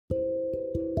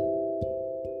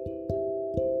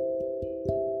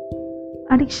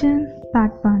Addiction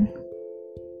Part 1.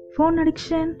 Phone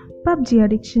addiction, PUBG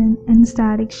addiction,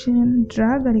 Insta addiction,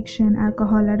 drug addiction,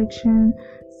 alcohol addiction,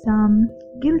 some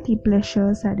guilty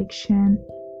pleasures addiction,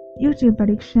 YouTube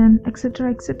addiction,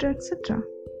 etc. etc. etc.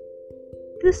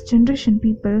 This generation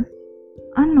people,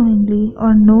 unknowingly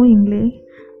or knowingly,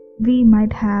 we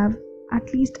might have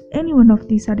at least any one of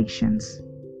these addictions.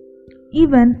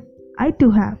 Even I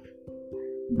too have.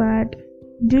 But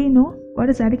do you know what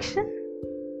is addiction?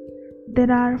 There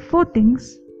are 4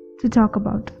 things to talk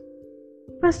about.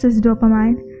 First is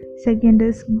dopamine, second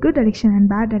is good addiction and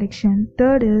bad addiction,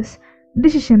 third is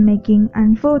decision making,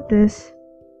 and fourth is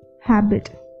habit.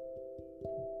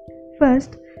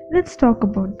 First, let's talk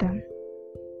about them.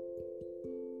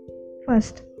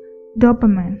 First,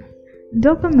 dopamine.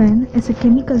 Dopamine is a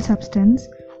chemical substance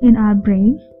in our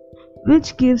brain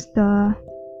which gives the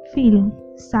feeling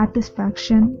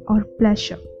satisfaction or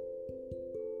pleasure.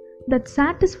 That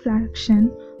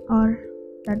satisfaction or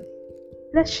that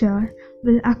pleasure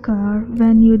will occur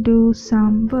when you do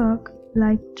some work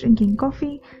like drinking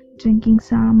coffee, drinking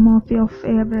some of your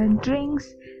favorite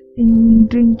drinks,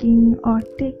 drinking or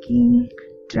taking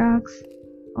drugs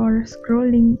or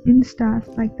scrolling Insta,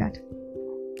 like that.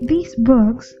 These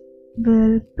works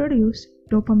will produce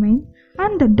dopamine,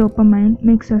 and the dopamine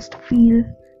makes us feel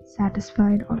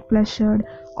satisfied or pleasured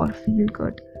or feel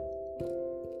good.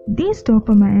 These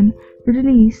dopamine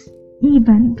release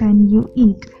even when you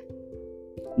eat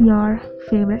your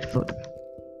favorite food,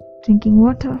 drinking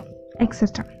water,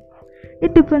 etc.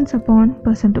 It depends upon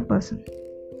person to person.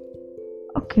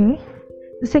 Okay,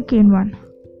 the second one,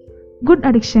 good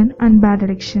addiction and bad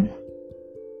addiction.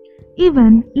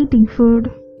 Even eating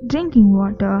food, drinking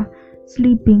water,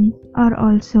 sleeping are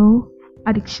also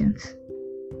addictions,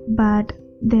 but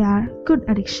they are good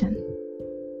addiction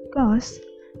because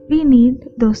we need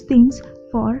those things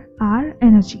for our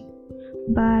energy.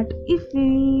 But if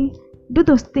we do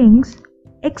those things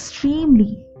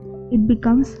extremely, it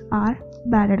becomes our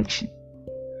bad addiction.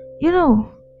 You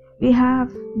know, we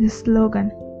have this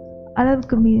slogan,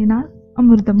 "Alavukku meerinal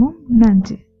amurdamum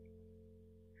nanju."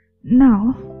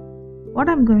 Now, what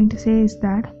I'm going to say is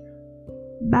that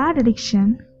bad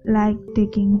addiction like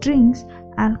taking drinks,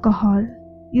 alcohol,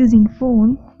 using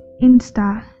phone,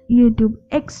 Insta, YouTube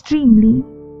extremely,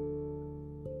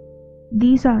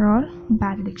 these are all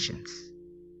bad addictions.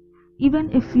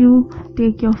 Even if you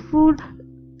take your food,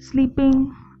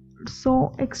 sleeping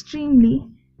so extremely,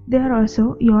 they are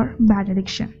also your bad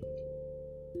addiction.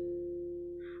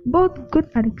 Both good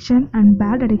addiction and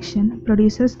bad addiction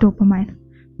produces dopamine,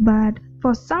 but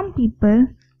for some people,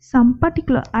 some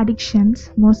particular addictions,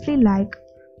 mostly like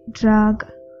drug,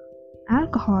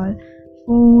 alcohol,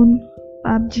 phone,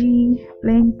 PUBG,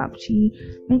 playing PUBG,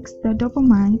 makes the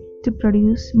dopamine to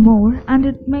produce more, and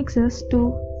it makes us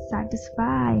to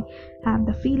have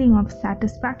the feeling of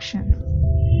satisfaction.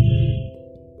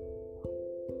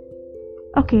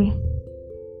 Okay.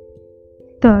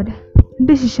 Third,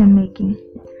 decision making.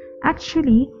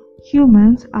 Actually,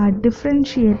 humans are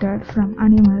differentiated from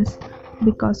animals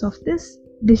because of this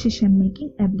decision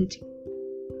making ability.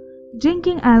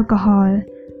 Drinking alcohol,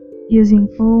 using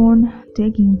phone,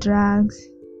 taking drugs.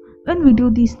 When we do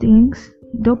these things,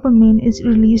 dopamine is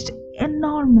released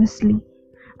enormously,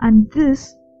 and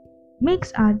this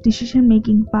makes our decision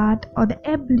making part or the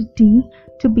ability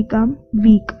to become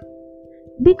weak.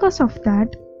 Because of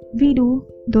that, we do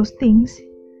those things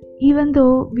even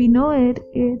though we know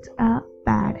it's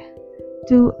bad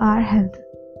to our health.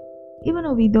 Even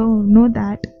though we don't know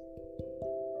that,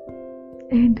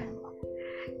 and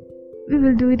we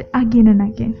will do it again and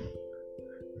again.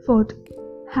 Fourth,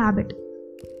 habit.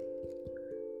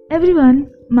 Everyone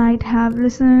might have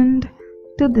listened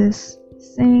to this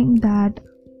saying that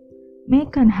to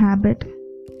make an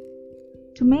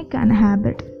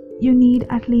habit, you need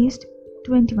at least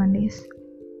 21 days.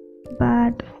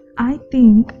 But I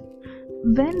think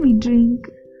when we drink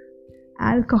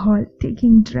alcohol,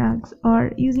 taking drugs,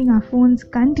 or using our phones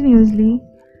continuously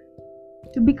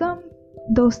to become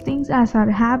those things as our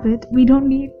habit, we don't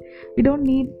need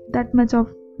that much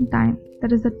of time,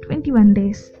 that is the 21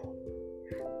 days,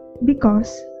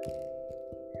 because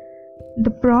the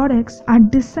products are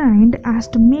designed as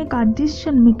to make our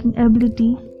decision making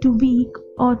ability to weak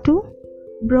or to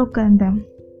broke them.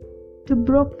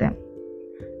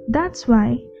 That's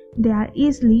why they are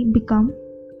easily become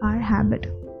our habit.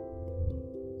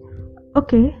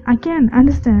 Okay, I can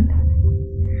understand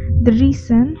the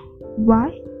reason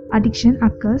why addiction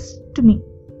occurs to me,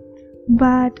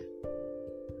 but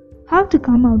how to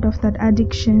come out of that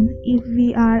addiction if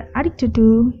we are addicted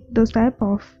to those type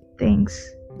of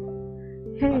things?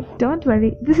 Hey, don't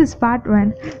worry, this is part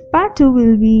 1. Part 2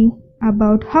 will be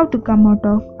about how to come out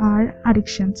of our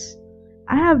addictions.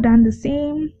 I have done the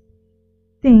same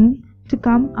thing to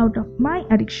come out of my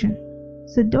addiction.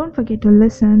 So don't forget to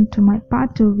listen to my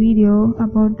part 2 video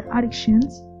about the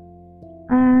addictions.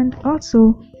 And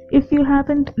also, if you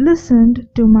haven't listened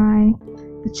to my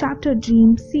The Chapter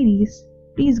Dream series,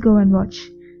 please go and watch.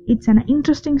 It's an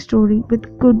interesting story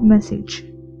with good message.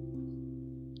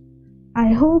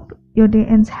 I hope your day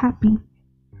ends happy.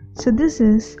 So this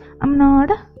is I'm not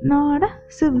a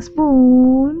silver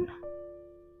spoon.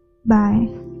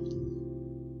 Bye.